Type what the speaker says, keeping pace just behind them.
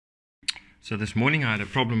So this morning I had a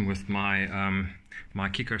problem with my my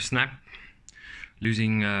Kickr Snap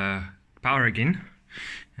losing power again,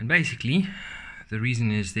 and basically the reason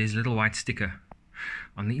is there's a little white sticker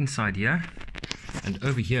on the inside here, and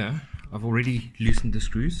over here I've already loosened the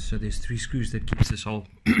screws. So there's 3 screws that keeps this whole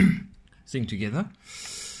thing together.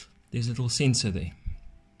 There's a little sensor there.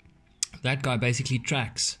 That guy basically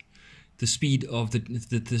tracks the speed of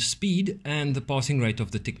the speed and the passing rate of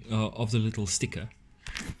the little sticker.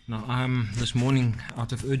 Now this morning,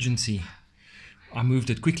 out of urgency, I moved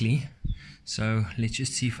it quickly. So let's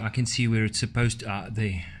just see if I can see where it's supposed to.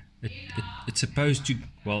 There. It's supposed to.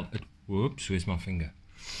 Well, whoops! Where's my finger?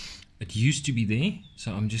 It used to be there.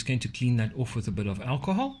 So I'm just going to clean that off with a bit of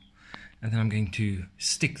alcohol, and then I'm going to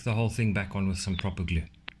stick the whole thing back on with some proper glue.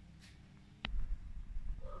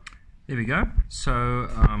 There we go. So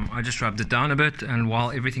I just rubbed it down a bit, and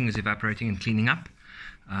while everything is evaporating and cleaning up,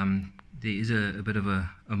 there is a bit of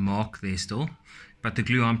a mark there still. But the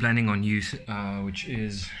glue I'm planning on use, which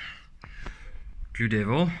is Glue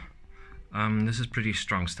Devil, this is pretty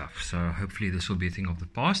strong stuff, so hopefully this will be a thing of the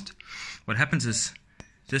past. What happens is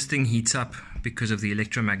this thing heats up because of the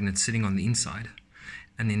electromagnets sitting on the inside,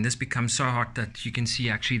 and then this becomes so hot that you can see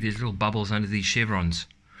actually there's little bubbles under these chevrons.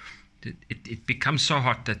 It becomes so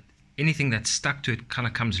hot that anything that's stuck to it kind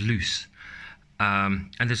of comes loose.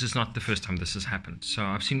 And this is not the first time this has happened. So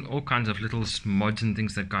I've seen all kinds of little mods and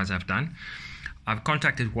things that guys have done. I've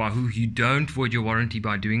contacted Wahoo. You don't void your warranty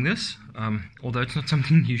by doing this, although it's not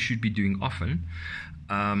something you should be doing often.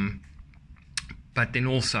 But then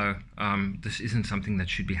also, this isn't something that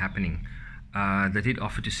should be happening. They did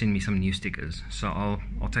offer to send me some new stickers, so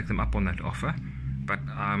I'll take them up on that offer. But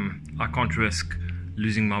I can't risk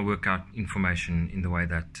losing my workout information in the way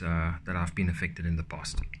that that I've been affected in the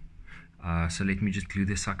past. So let me just glue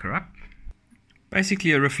this sucker up.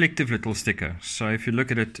 Basically a reflective little sticker. So if you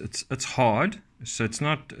look at it, it's hard. So it's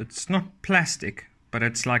not plastic, but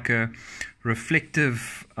it's like a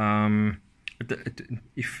reflective. If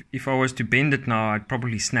I was to bend it now, I'd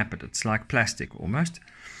probably snap it. It's like plastic almost.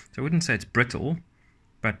 So I wouldn't say it's brittle,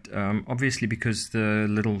 but obviously because the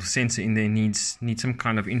little sensor in there needs some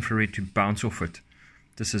kind of infrared to bounce off it.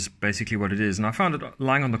 This is basically what it is, and I found it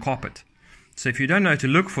lying on the carpet. So if you don't know to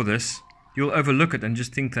look for this, you'll overlook it and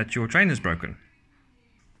just think that your train is broken.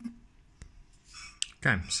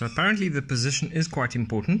 Okay, so apparently the position is quite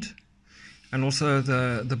important, and also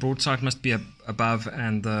the broad side must be above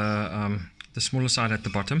and the smaller side at the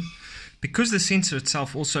bottom, because the sensor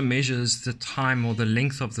itself also measures the time or the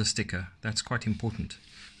length of the sticker. That's quite important.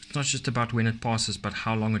 It's not just about when it passes, but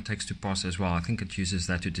how long it takes to pass as well. I think it uses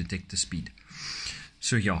that to detect the speed.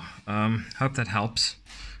 So yeah, hope that helps.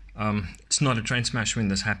 It's not a train smash when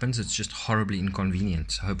this happens, it's just horribly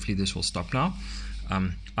inconvenient. So hopefully this will stop now.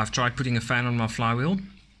 I've tried putting a fan on my flywheel.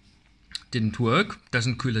 Didn't work,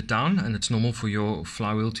 doesn't cool it down, and it's normal for your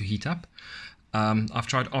flywheel to heat up. I've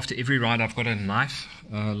tried after every ride. I've got a knife,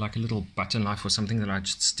 like a little butter knife or something, that I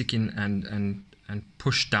just stick in and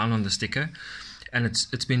push down on the sticker, and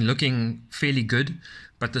it's been looking fairly good.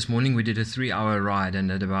 But this morning we did a 3-hour ride, and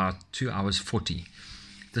at about 2 hours 40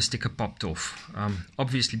 the sticker popped off,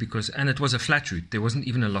 obviously because, and it was a flat route, there wasn't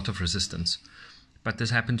even a lot of resistance. But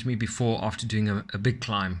this happened to me before after doing a big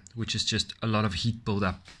climb, which is just a lot of heat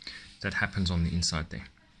buildup that happens on the inside there.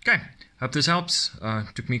 Okay, hope this helps.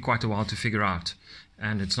 Took me quite a while to figure out,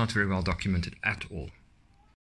 and it's not very well documented at all.